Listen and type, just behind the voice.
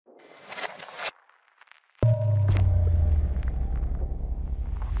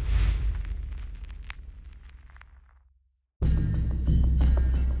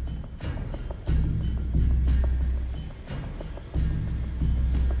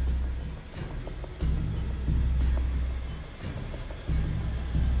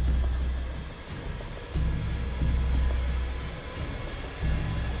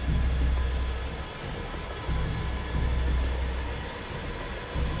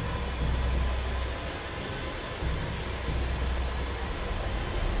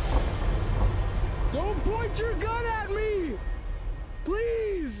point your gun at me!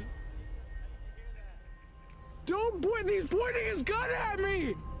 Please! Don't point, he's pointing his gun at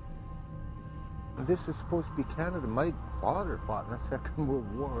me! This is supposed to be Canada. My father fought in the Second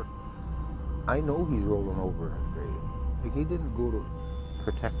World War. I know he's rolling over in his grave. Like, he didn't go to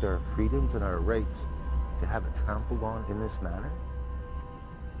protect our freedoms and our rights to have it trampled on in this manner.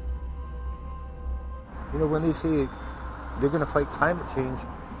 You know, when they say they're going to fight climate change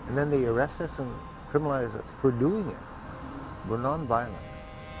and then they arrest us and criminalize us for doing it, we're non-violent.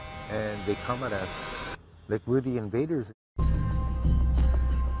 And they come at us like we're the invaders.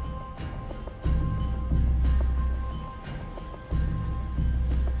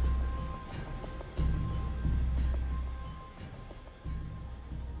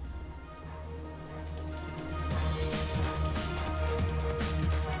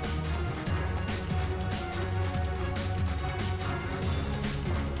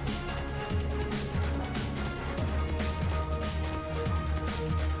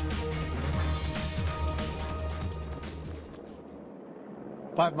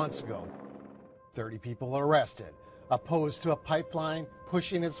 5 months ago, 30 people arrested, opposed to a pipeline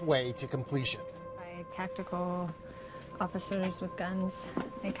pushing its way to completion. By tactical officers with guns,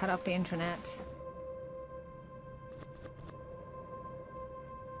 they cut off the internet.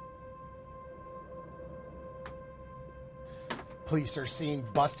 Police are seen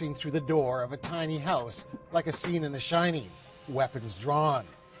busting through the door of a tiny house like a scene in The Shining, weapons drawn.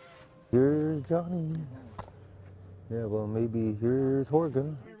 Here's Johnny. Yeah, well, maybe here's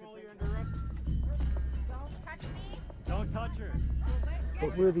Horgan. Don't touch me. Don't touch her.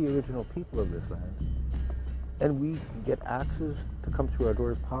 But we're the original people of this land. And we get axes to come through our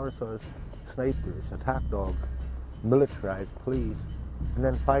doors, power saws, snipers, attack dogs, militarized police. And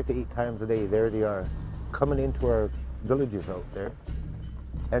then 5 to 8 times a day, there they are, coming into our villages out there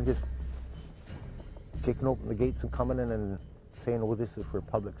and just kicking open the gates and coming in and saying, oh, this is for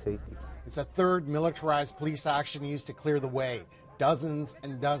public safety. It's a third militarized police action used to clear the way. Dozens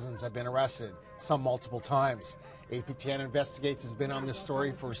and dozens have been arrested, some multiple times. APTN Investigates has been on this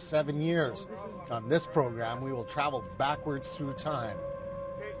story for 7 years. On this program, we will travel backwards through time.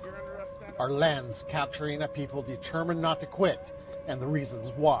 Our lens capturing a people determined not to quit and the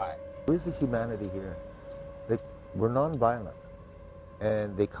reasons why. Where's the humanity here? Like, we're non-violent,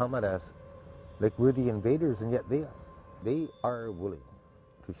 and they come at us like we're the invaders, and yet they are willing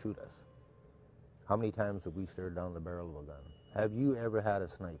to shoot us. How many times have we stared down the barrel of a gun? Have you ever had a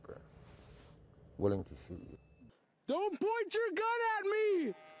sniper willing to shoot you? Don't point your gun at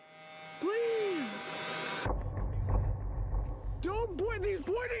me! Please! Don't point, he's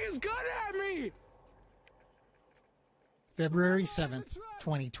pointing his gun at me! February 7th,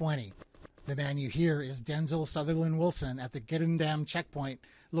 2020. The man you hear is Denzel Sutherland Wilson at the Giddendam checkpoint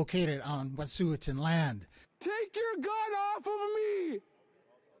located on Wet'suwet'en land. Take your gun off of me!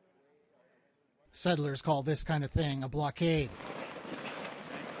 Settlers call this kind of thing a blockade.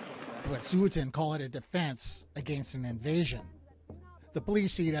 Wet'suwet'en call it a defense against an invasion. The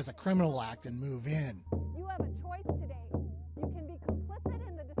police see it as a criminal act and move in. You have a choice today. You can be complicit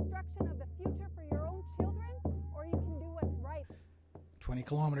in the destruction of the future for your own children, or you can do what's right. 20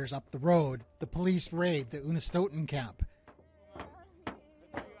 kilometers up the road, the police raid the Unistoten camp.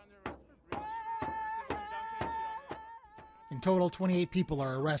 In total, 28 people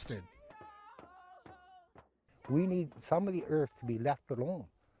are arrested. We need some of the earth to be left alone.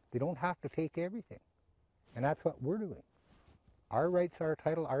 They don't have to take everything. And that's what we're doing. Our rights, our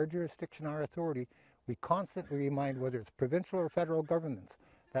title, our jurisdiction, our authority, we constantly remind whether it's provincial or federal governments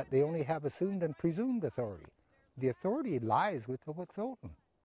that they only have assumed and presumed authority. The authority lies with the Wet'suwet'en.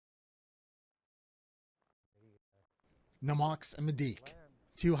 Namox and Medik,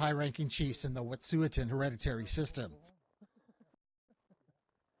 two high-ranking chiefs in the Wet'suwet'en hereditary system.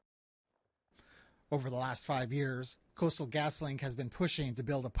 Over the last 5 years, Coastal GasLink has been pushing to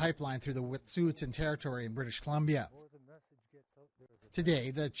build a pipeline through the Wet'suwet'en territory in British Columbia. Today,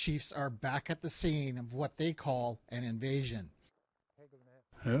 the chiefs are back at the scene of what they call an invasion.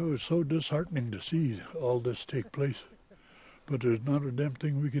 Yeah, it was so disheartening to see all this take place. But there's not a damn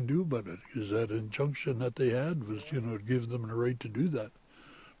thing we can do about it, because that injunction that they had was, to give them the right to do that.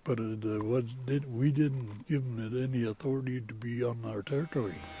 But we didn't give them any authority to be on our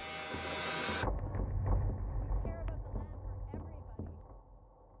territory.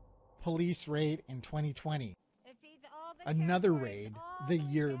 Police raid in 2020. Another raid the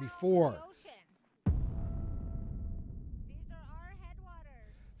year before.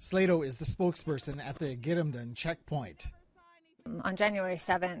 Slato is the spokesperson at the Giddendam checkpoint. On January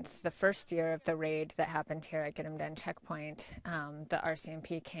 7th, the first year of the raid that happened here at Gidimt'en checkpoint, the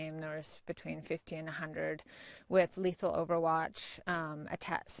RCMP came. There was between 50 and 100 with lethal overwatch,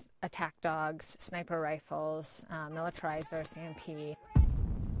 attack dogs, sniper rifles, militarized RCMP.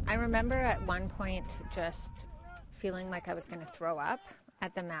 I remember at one point just feeling like I was going to throw up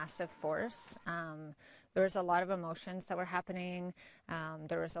at the massive force. There was a lot of emotions that were happening.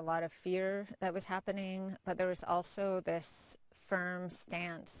 There was a lot of fear that was happening, but there was also this firm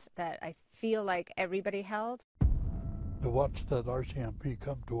stance that I feel like everybody held. To watch that RCMP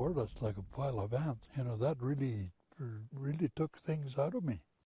come toward us like a pile of ants, that really took things out of me.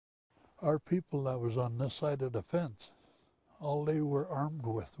 Our people that was on this side of the fence, all they were armed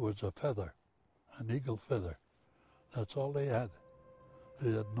with was a feather, an eagle feather. That's all they had.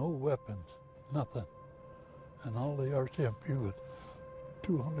 They had no weapons, nothing. And all the RCMP with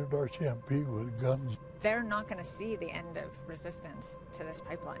 200 RCMP with guns. They're not going to see the end of resistance to this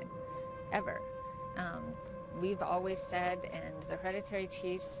pipeline, ever. We've always said, and the hereditary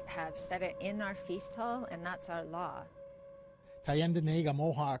chiefs have said it in our feast hall, and that's our law. Tyendinaga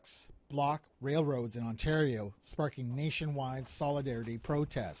Mohawks block railroads in Ontario, sparking nationwide solidarity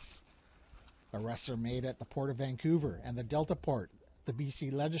protests. Arrests are made at the Port of Vancouver and the Delta Port. The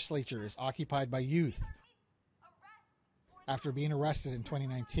BC legislature is occupied by youth. After being arrested in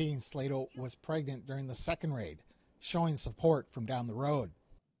 2019, Slato was pregnant during the second raid, showing support from down the road.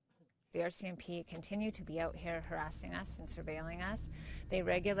 The RCMP continue to be out here harassing us and surveilling us. They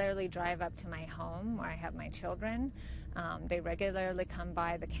regularly drive up to my home where I have my children. They regularly come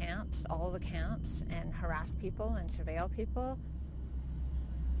by the camps, all the camps, and harass people and surveil people.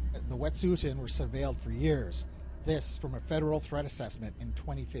 The Wet'suwet'en were surveilled for years. This from a federal threat assessment in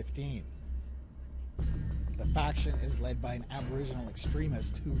 2015. The faction is led by an Aboriginal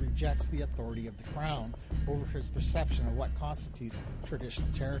extremist who rejects the authority of the Crown over his perception of what constitutes traditional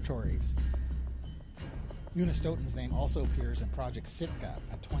territories. Unistoten's name also appears in Project Sitka,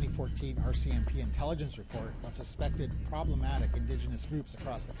 a 2014 RCMP intelligence report on suspected problematic Indigenous groups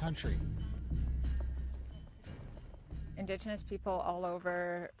across the country. Indigenous people all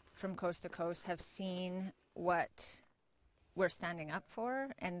over from coast to coast have seen what we're standing up for,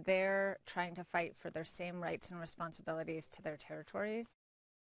 and they're trying to fight for their same rights and responsibilities to their territories.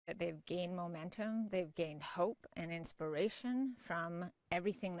 They've gained momentum, they've gained hope and inspiration from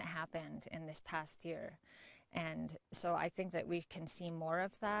everything that happened in this past year. And so I think that we can see more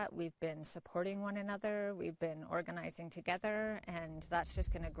of that. We've been supporting one another, we've been organizing together, and that's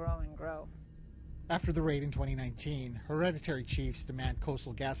just going to grow and grow. After the raid in 2019, hereditary chiefs demand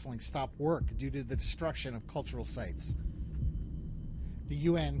Coastal GasLink stop work due to the destruction of cultural sites. The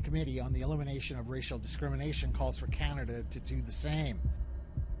UN Committee on the Elimination of Racial Discrimination calls for Canada to do the same.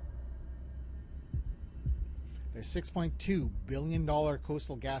 The $6.2 billion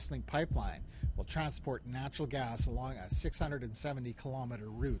Coastal GasLink pipeline will transport natural gas along a 670-kilometer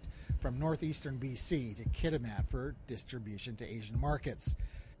route from northeastern BC to Kitimat for distribution to Asian markets.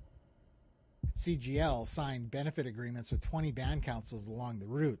 CGL signed benefit agreements with 20 band councils along the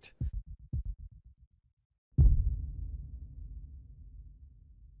route.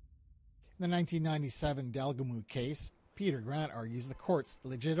 In the 1997 Delgamuukw case, Peter Grant argues the courts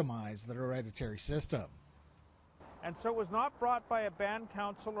legitimized the hereditary system. And so it was not brought by a band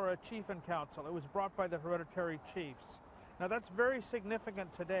council or a chief in council. It was brought by the hereditary chiefs. Now that's very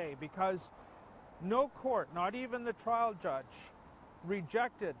significant today because no court, not even the trial judge,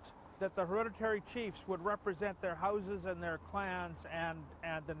 rejected that the hereditary chiefs would represent their houses and their clans and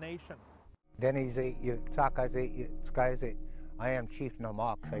the nation. I am Chief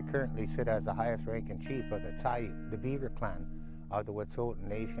Namox. I currently sit as the highest ranking chief of the Tsayu, the Beaver clan of the Wet'suwet'en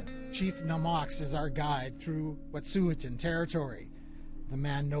Nation. Chief Namox is our guide through Wet'suwet'en territory. The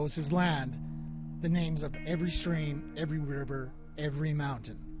man knows his land, the names of every stream, every river, every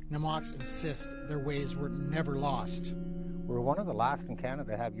mountain. Namox insists their ways were never lost. We're one of the last in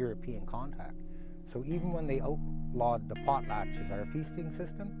Canada to have European contact. So even when they outlawed the potlatches, our feasting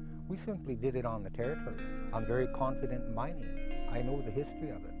system, we simply did it on the territory. I'm very confident in my name. I know the history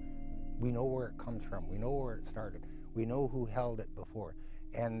of it. We know where it comes from. We know where it started. We know who held it before.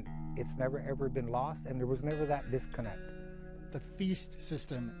 And it's never ever been lost, and there was never that disconnect. The feast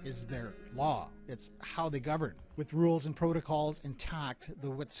system is their law. It's how they govern. With rules and protocols intact, the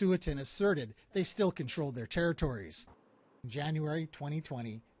Wet'suwet'en asserted they still controlled their territories. In January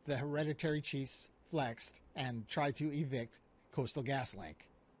 2020, the hereditary chiefs flexed and tried to evict Coastal GasLink.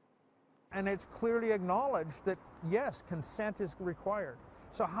 And it's clearly acknowledged that, yes, consent is required.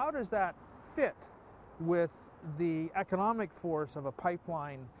 So how does that fit with the economic force of a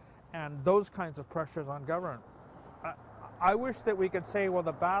pipeline and those kinds of pressures on government? I wish that we could say, well,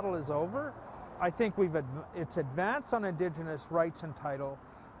 the battle is over. I think it's advanced on Indigenous rights and title,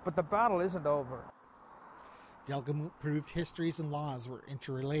 but the battle isn't over. Delgamuukw proved histories and laws were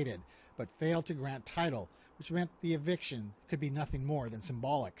interrelated, but failed to grant title, which meant the eviction could be nothing more than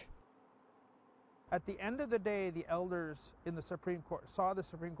symbolic. At the end of the day, the elders in the Supreme Court saw the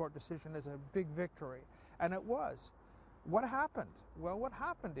Supreme Court decision as a big victory, and it was. What happened? Well, what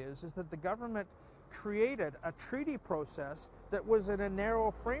happened is that the government created a treaty process that was in a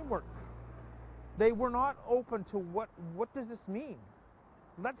narrow framework. They were not open to what does this mean?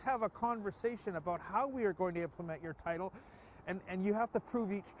 Let's have a conversation about how we are going to implement your title, and you have to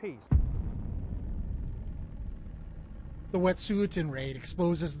prove each piece. The Wet'suwet'en raid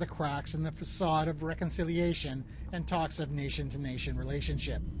exposes the cracks in the facade of reconciliation and talks of nation-to-nation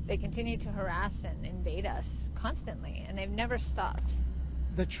relationship. They continue to harass and invade us constantly, and they've never stopped.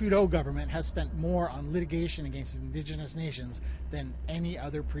 The Trudeau government has spent more on litigation against Indigenous nations than any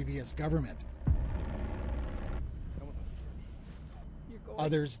other previous government.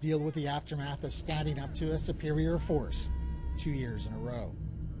 Others deal with the aftermath of standing up to a superior force 2 years in a row.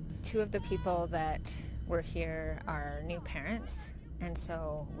 Two of the people that were here are new parents, and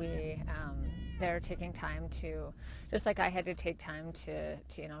so they're taking time to, just like I had to take time to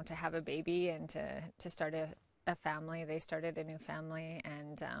have a baby and to start a family. They started a new family,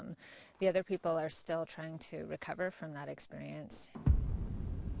 and the other people are still trying to recover from that experience.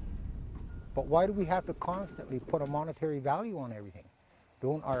 But why do we have to constantly put a monetary value on everything?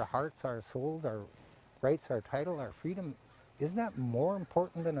 Don't our hearts, our souls, our rights, our title, our freedom, isn't that more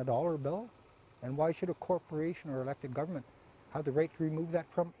important than a dollar bill? And why should a corporation or elected government have the right to remove that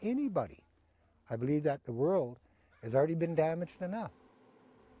from anybody? I believe that the world has already been damaged enough.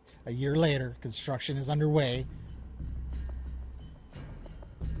 A year later, construction is underway.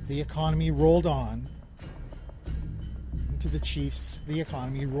 The economy rolled on. And to the chiefs, the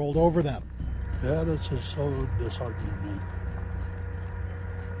economy rolled over them. Yeah, that's just so disheartening, man.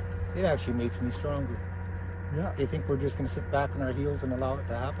 It actually makes me stronger. Yeah. They think we're just going to sit back on our heels and allow it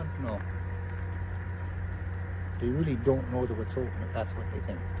to happen? No. They really don't know the what's open if that's what they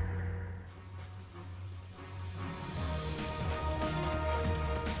think.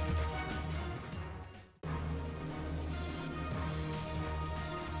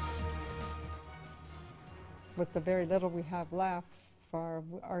 With the very little we have left,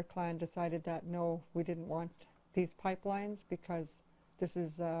 our clan decided that no, we didn't want these pipelines because this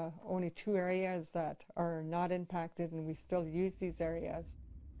is only 2 areas that are not impacted, and we still use these areas.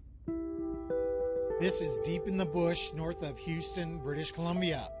 This is deep in the bush north of Houston, British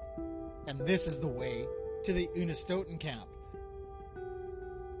Columbia. And this is the way to the Unistoten camp,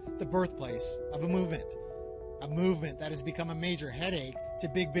 the birthplace of a movement that has become a major headache to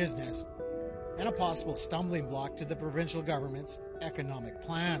big business and a possible stumbling block to the provincial government's economic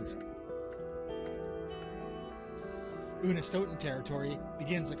plans. Unistoten territory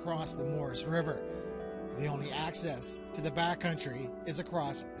begins across the Morris River. The only access to the backcountry is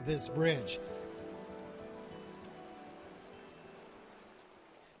across this bridge.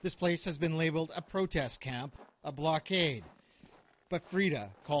 This place has been labeled a protest camp, a blockade, but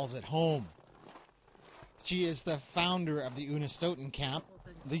Frida calls it home. She is the founder of the Unistoten camp.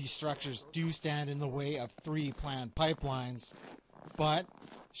 These structures do stand in the way of 3 planned pipelines, but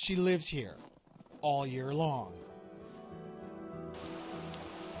she lives here all year long.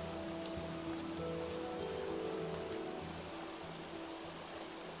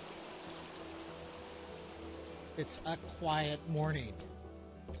 It's a quiet morning.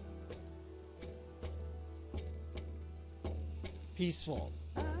 Peaceful.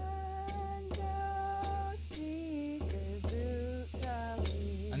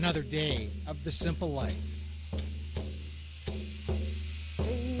 Another day of the simple life.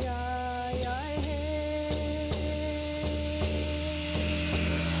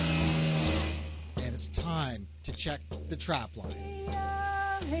 And it's time to check the trap line.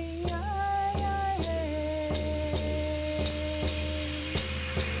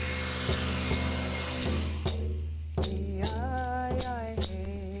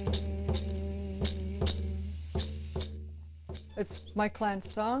 It's my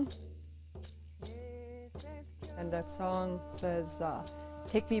clan's song, and that song says,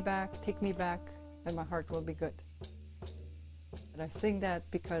 take me back, and my heart will be good. And I sing that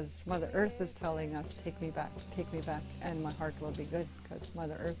because Mother Earth is telling us, take me back, and my heart will be good, because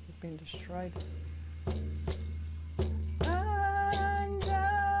Mother Earth is being destroyed.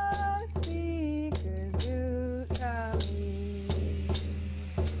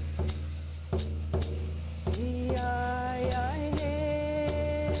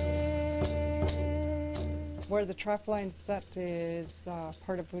 where the trap line's set is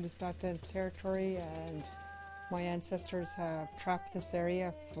part of Buddhist territory, and my ancestors have trapped this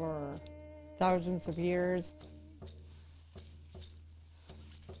area for thousands of years.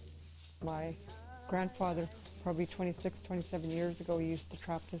 My grandfather, probably 26, 27 years ago, used to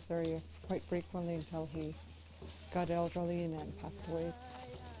trap this area quite frequently until he got elderly and then passed away.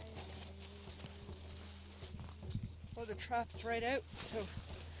 Oh, the trap's right out, so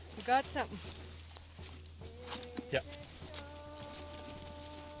we got something. Yep.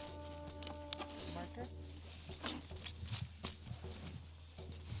 Marker?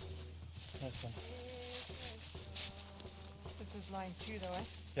 Nice one. This is line 2 though, eh?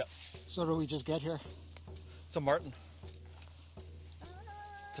 Yep. So do we just get here? It's a marten.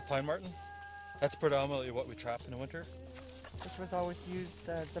 It's a pine marten. That's predominantly what we trap in the winter. This was always used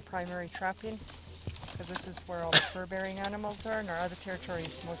as the primary trapping, because this is where all the fur-bearing animals are. In our other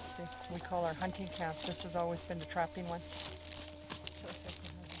territories, mostly we call our hunting camps. This has always been the trapping one. Sounds like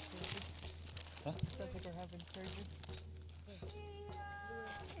we're having surgery. Huh? Sounds like we're having surgery.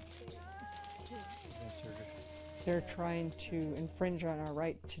 They're trying to infringe on our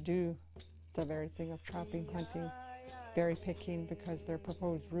right to do the very thing of trapping, hunting, berry picking, because their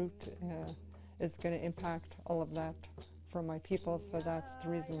proposed route is going to impact all of that from my people, so that's the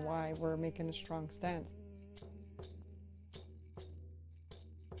reason why we're making a strong stance.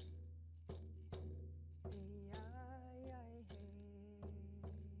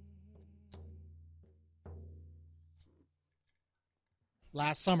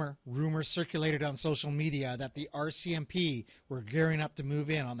 Last summer, rumors circulated on social media that the RCMP were gearing up to move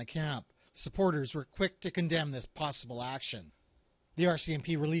in on the camp. Supporters were quick to condemn this possible action. The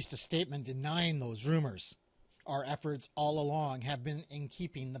RCMP released a statement denying those rumors. Our efforts all along have been in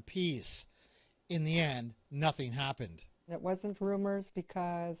keeping the peace. In the end, nothing happened. It wasn't rumors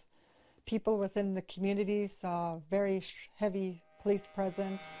because people within the community saw very heavy police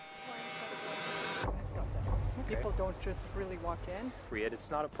presence. People don't just really walk in. It's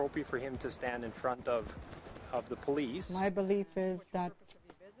not appropriate for him to stand in front of the police. My belief is that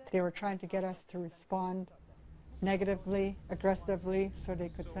they were trying to get us to respond negatively, aggressively, so they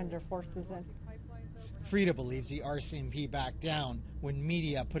could send their forces in. Frida believes the RCMP backed down when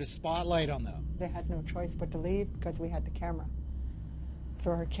media put a spotlight on them. They had no choice but to leave because we had the camera.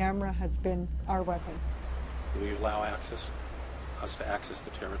 So our camera has been our weapon. We allow us to access the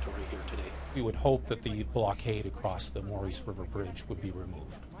territory here today. We would hope that the blockade across the Maurice River Bridge would be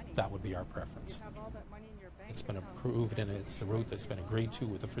removed. That would be our preference. It's been approved, and it's the route that's been agreed to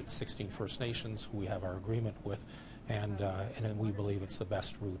with the 16 First Nations who we have our agreement with, and we believe it's the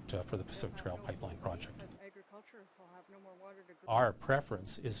best route for the Pacific Trail Pipeline project. Our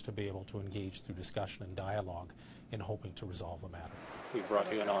preference is to be able to engage through discussion and dialogue in hoping to resolve the matter. We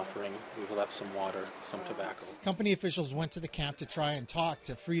brought you an offering. We've left some water, some tobacco. Company officials went to the camp to try and talk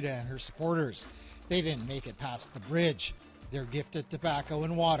to Frida and her supporters. They didn't make it past the bridge. Their gift of tobacco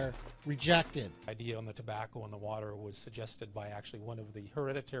and water rejected. The idea on the tobacco and the water was suggested by actually one of the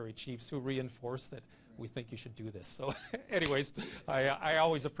hereditary chiefs who reinforced that we think you should do this. So anyways, I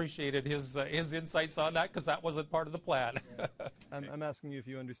always appreciated his insights on that because that wasn't part of the plan. I'm asking you if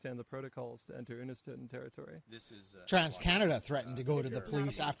you understand the protocols to enter Unistoten territory. TransCanada threatened to go to the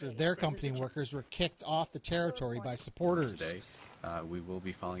police after their company workers were kicked off the territory by supporters. Today, we will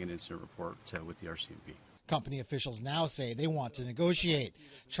be filing an incident report with the RCMP. Company officials now say they want to negotiate.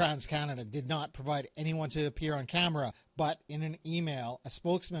 TransCanada did not provide anyone to appear on camera, but in an email, a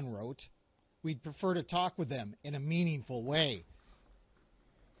spokesman wrote, "We'd prefer to talk with them in a meaningful way."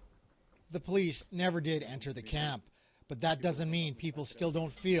 The police never did enter the camp, but that doesn't mean people still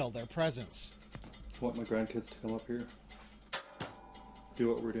don't feel their presence. I want my grandkids to come up here, do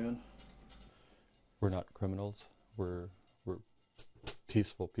what we're doing. We're not criminals. We're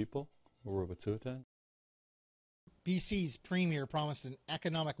peaceful people. We're Wet'suwet'en. BC's premier promised an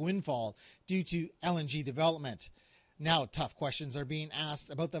economic windfall due to LNG development. Now tough questions are being asked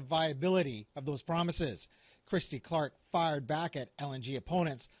about the viability of those promises. Christy Clark fired back at LNG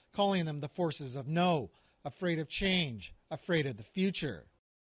opponents, calling them the forces of no, afraid of change, afraid of the future.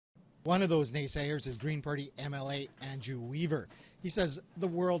 One of those naysayers is Green Party MLA Andrew Weaver. He says the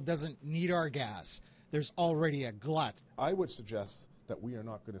world doesn't need our gas. There's already a glut. I would suggest that we are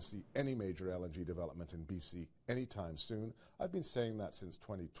not going to see any major LNG development in BC anytime soon. I've been saying that since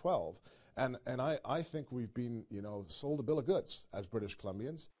 2012, and I think we've been, sold a bill of goods as British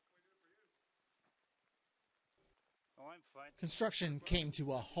Columbians. Construction came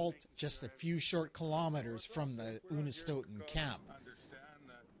to a halt just a few short kilometers from the Unistoten camp,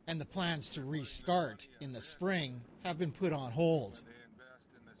 and the plans to restart in the spring have been put on hold.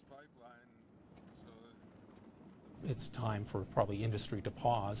 it's time for probably industry to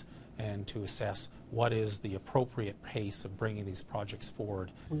pause and to assess what is the appropriate pace of bringing these projects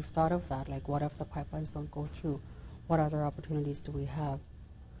forward. We've thought of that, like what if the pipelines don't go through? What other opportunities do we have?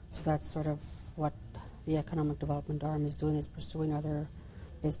 So that's sort of what the economic development arm is doing, is pursuing other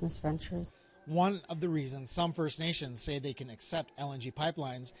business ventures. One of the reasons some First Nations say they can accept LNG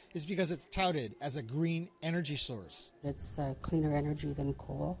pipelines is because it's touted as a green energy source. It's cleaner energy than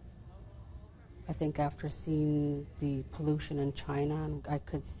coal. I think after seeing the pollution in China, I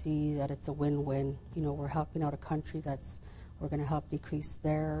could see that it's a win-win. You know, we're helping out a country we're going to help decrease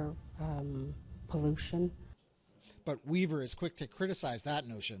their pollution. But Weaver is quick to criticize that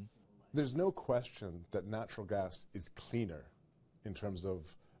notion. There's no question that natural gas is cleaner in terms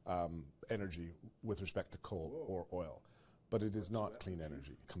of energy with respect to coal or oil, but it is not clean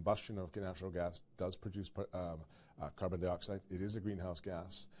energy. Combustion of natural gas does produce carbon dioxide. It is a greenhouse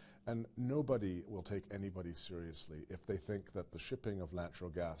gas, and nobody will take anybody seriously if they think that the shipping of natural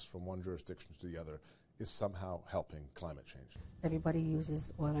gas from one jurisdiction to the other is somehow helping climate change. Everybody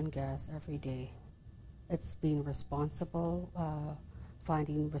uses oil and gas every day. It's being responsible,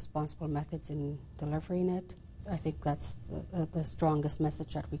 finding responsible methods in delivering it. I think that's the strongest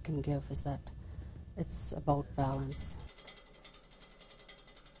message that we can give, is that it's about balance.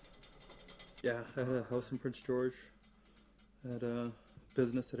 Yeah, I had a house in Prince George. I had a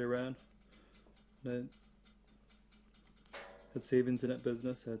business that I ran. I had savings in that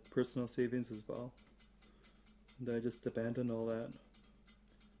business, I had personal savings as well. And I just abandoned all that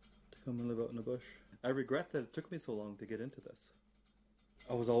to come and live out in the bush. I regret that it took me so long to get into this.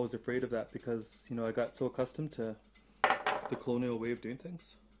 I was always afraid of that because, you know, I got so accustomed to the colonial way of doing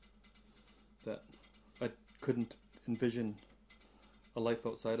things that I couldn't envision a life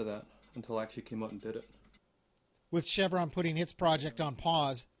outside of that until I actually came out and did it. With Chevron putting its project on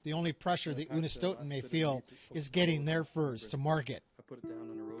pause, the only pressure that Unistoten may feel is getting their furs to market. I put it down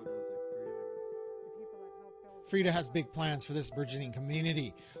on the road. I was like, Frida has big plans for this burgeoning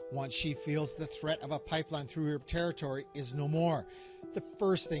community. Once she feels the threat of a pipeline through her territory is no more, the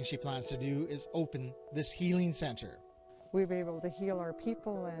first thing she plans to do is open this healing center. We'll be able to heal our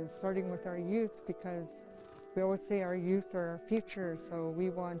people, and starting with our youth, because we always say our youth are our future, so we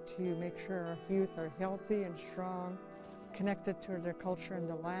want to make sure our youth are healthy and strong, connected to their culture and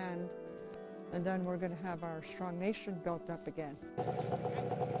the land, and then we're going to have our strong nation built up again.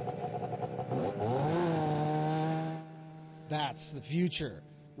 That's the future.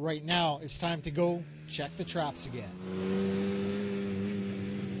 Right now, it's time to go check the traps again.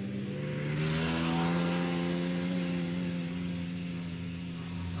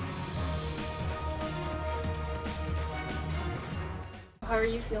 How are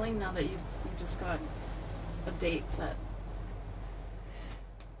you feeling now that you just got a date set?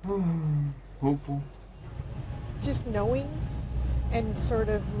 Hopeful. Just knowing and sort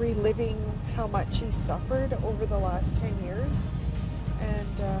of reliving how much he suffered over the last 10 years.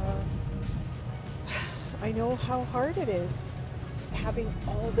 And I know how hard it is, having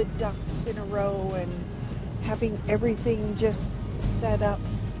all the ducks in a row and having everything just set up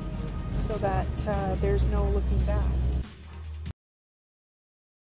so that there's no looking back.